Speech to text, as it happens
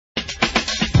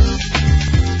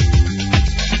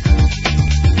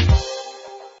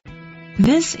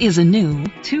This is a new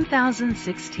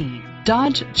 2016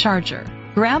 Dodge Charger.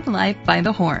 Grab life by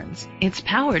the horns. It's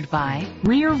powered by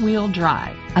rear-wheel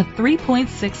drive, a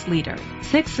 3.6-liter,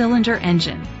 6-cylinder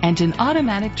engine, and an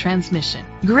automatic transmission.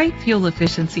 Great fuel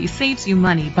efficiency saves you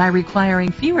money by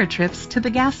requiring fewer trips to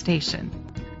the gas station.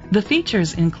 The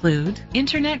features include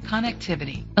internet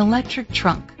connectivity, electric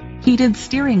trunk, heated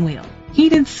steering wheel,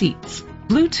 heated seats,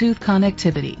 Bluetooth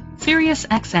connectivity, Sirius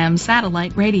XM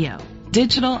satellite radio,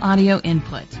 digital audio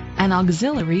input, an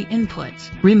auxiliary input,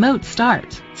 remote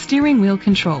start, steering wheel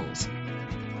controls.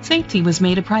 Safety was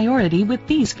made a priority with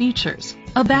these features: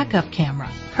 a backup camera,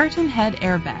 curtain head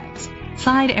airbags,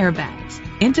 side airbags,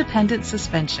 independent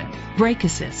suspension, brake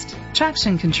assist,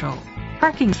 traction control,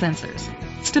 parking sensors,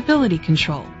 stability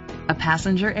control, a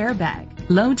passenger airbag,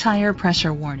 low tire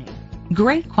pressure warning.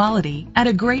 Great quality at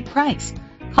a great price.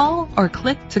 Call or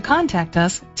click to contact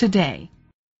us today.